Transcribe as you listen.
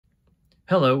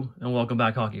Hello and welcome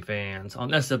back, hockey fans.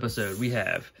 On this episode, we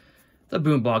have the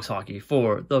Boombox Hockey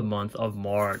for the month of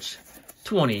March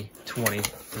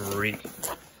 2023.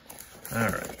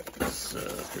 Alright, so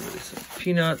some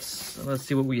peanuts. Let's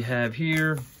see what we have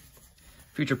here.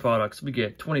 Future products, we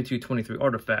get 22-23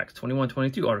 artifacts,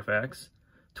 21-22 artifacts,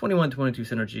 21-22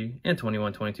 synergy, and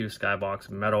 21-22 skybox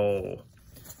metal.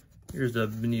 Here's the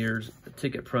Veneers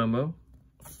ticket promo,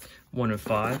 1 in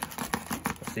 5.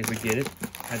 Let's see if we get it.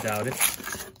 I doubt it.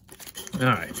 All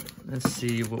right, let's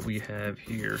see what we have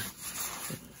here.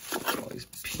 All these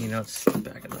peanuts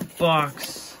back in the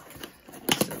box.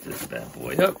 Set this bad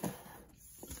boy up.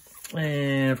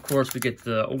 And of course, we get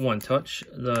the one touch,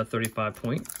 the 35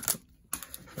 point.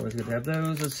 Always good to have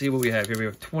those. Let's see what we have here. We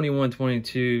have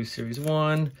 21-22 Series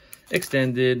 1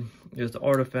 extended. There's the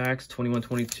artifacts,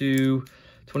 21-22.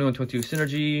 21-22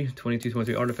 synergy,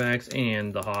 22-23 artifacts,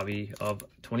 and the hobby of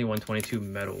 21-22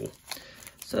 metal.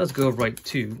 So let's go right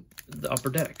to the upper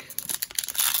deck.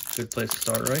 Good place to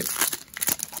start, right?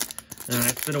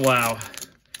 It's been a while.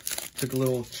 Took a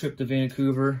little trip to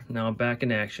Vancouver. Now I'm back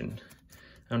in action.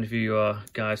 I don't know if you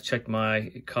guys checked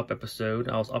my cup episode.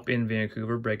 I was up in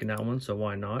Vancouver breaking that one, so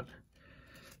why not?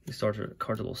 These cards are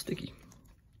a little sticky.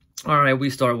 All right, we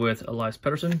start with Elias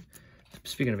Pettersson.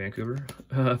 Speaking of Vancouver,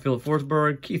 Philip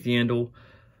Forsberg, Keith Yandel,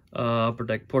 upper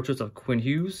deck portraits of Quinn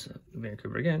Hughes,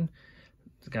 Vancouver again.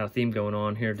 It's got a theme going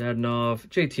on here. Dadonov,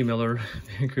 JT Miller,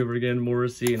 Vancouver again,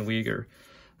 Morrissey, and Weegar.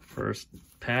 First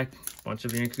pack, bunch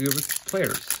of Vancouver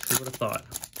players. Who would have thought?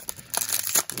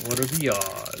 What are the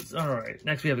odds? All right,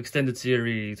 next we have extended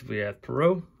series. We have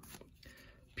Perreault,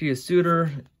 Pia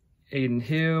Suter, Aiden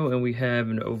Hill, and we have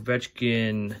an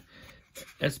Ovechkin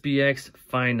SBX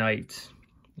Finite.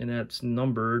 And that's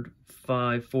numbered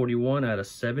 541 out of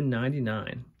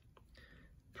 799.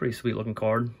 Pretty sweet looking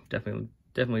card.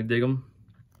 Definitely dig them.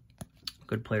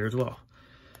 Good player as well.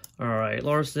 All right,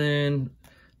 Larson,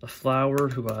 the Flower,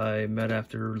 who I met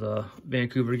after the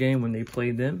Vancouver game when they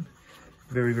played them.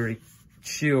 Very, very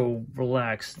chill,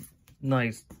 relaxed,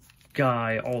 nice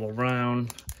guy all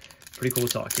around. Pretty cool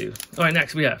to talk to. All right,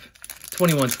 next we have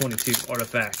 21-22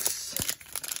 artifacts.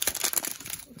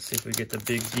 See if we get the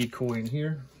big decoy in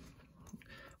here.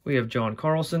 We have John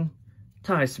Carlson,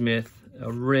 Ty Smith,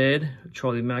 a red,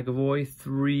 Charlie McAvoy,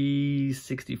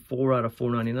 364 out of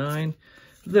 499,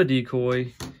 the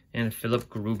decoy, and Philip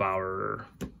Grubauer.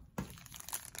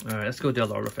 All right, let's go down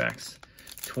the artifacts.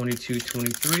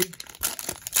 22-23.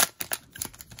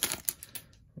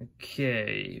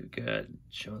 Okay, we got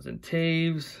Jonathan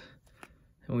Taves,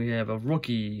 and we have a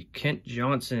rookie, Kent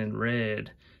Johnson,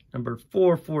 red, number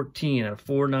 414 out of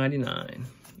 499.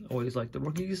 Always like the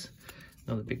rookies.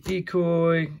 Another big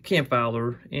decoy, Cam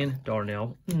Fowler, and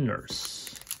Darnell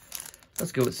Nurse.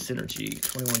 Let's go with Synergy,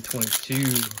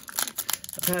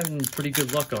 21-22. I'm having pretty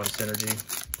good luck on Synergy.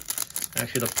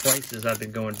 Actually, the prices have been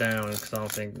going down because I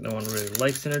don't think no one really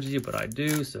likes Synergy, but I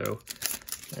do, so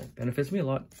that benefits me a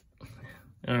lot.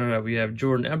 All right, we have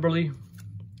Jordan Eberle.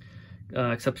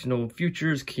 Exceptional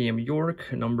Futures, Cam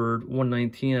York, numbered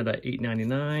 119 out of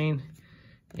 899.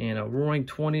 And a Roaring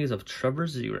 20s of Trevor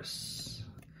Zegras.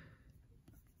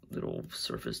 Little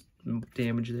surface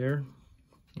damage there.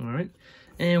 All right.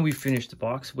 And we finished the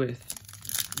box with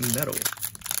metal.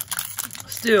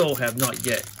 Still have not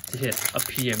yet to hit a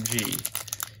PMG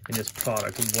in this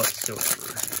product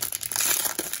whatsoever.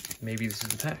 Maybe this is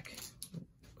the pack.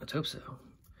 Let's hope so.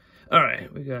 All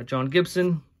right. We got John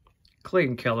Gibson,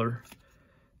 Clayton Keller,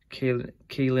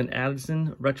 Kalen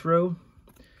Addison, retro,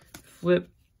 flip,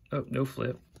 oh, no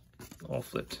flip, all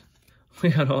flipped. We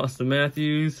got Austin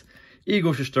Matthews,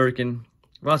 Igor Shesterkin,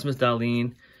 Rasmus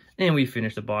Dahlin, and we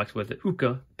finished the box with the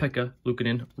Ukko-Pekka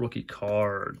Luukkonen rookie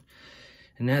card.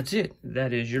 And that's it.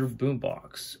 That is your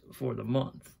Boombox for the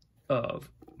month of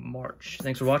March.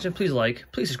 Thanks for watching. Please like,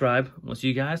 please subscribe. We'll see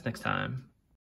you guys next time.